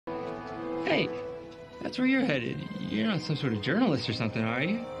Hey, that's where you're headed. You're not some sort of journalist or something, are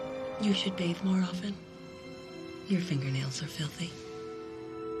you? You should bathe more often. Your fingernails are filthy.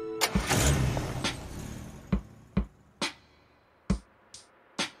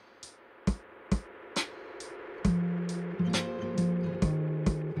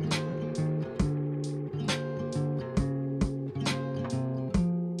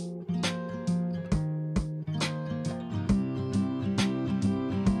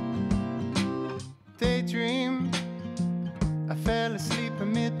 Daydream, I fell asleep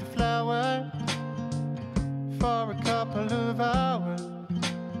amid the flowers for a couple of hours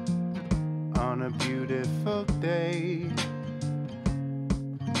on a beautiful day.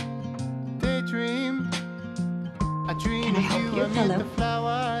 Daydream, I dream Can I help you? amid Hello. the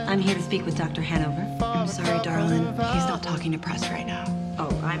flowers. I'm here to speak with Dr. Hanover. I'm sorry, darling. He's not talking to press right now.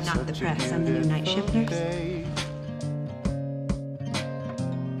 Oh, I'm not the press. I'm the new night shift nurse.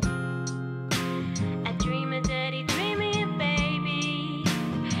 I dream a dirty dreamy baby.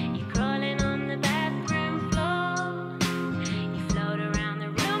 You crawling on the bathroom floor. You float around the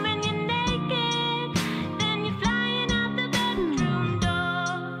room and you're naked. Then you're flying out the bedroom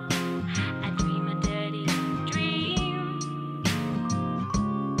door. I dream a dirty dream.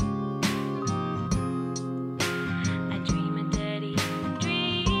 I dream a dirty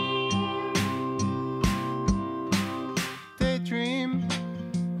dream. Daydream,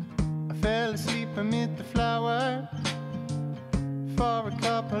 I fell asleep amid the flowers for a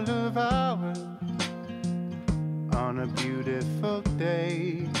couple of hours on a beautiful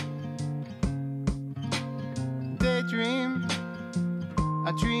day. Daydream,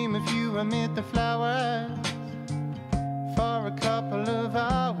 I dream of you amid the flowers for a couple of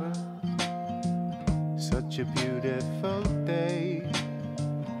hours. Such a beautiful day.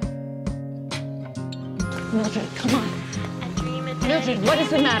 Mildred, come on. I dream a Mildred, what is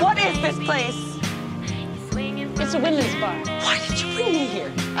the matter? What is this place? It's a women's bar. Why did you bring me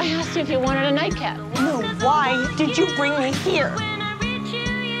here? I asked you if you wanted a nightcap. No, why did you bring me here?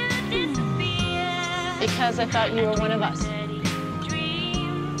 Because I thought you were one of us.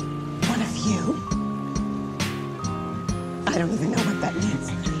 One of you? I don't even know what that means.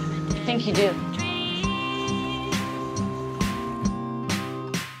 I think you do.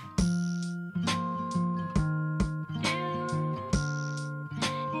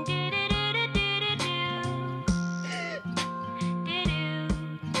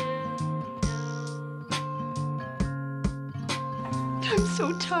 I'm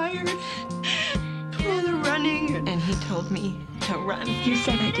so tired. All the running. And he told me to run. You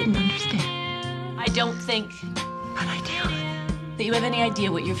said I didn't understand. I don't think But I do. that you have any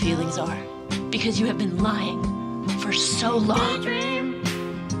idea what your feelings are, because you have been lying for so long.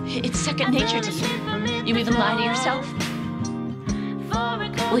 It's second nature to you. You even lie to yourself.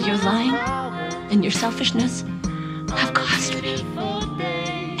 Well, your lying and your selfishness have cost me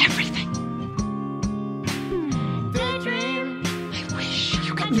everything. I wish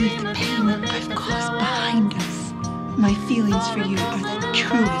you could leave the pain I've caused behind us. My feelings for you are the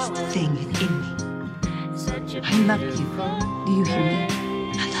truest thing in me. I love you. Do you hear me?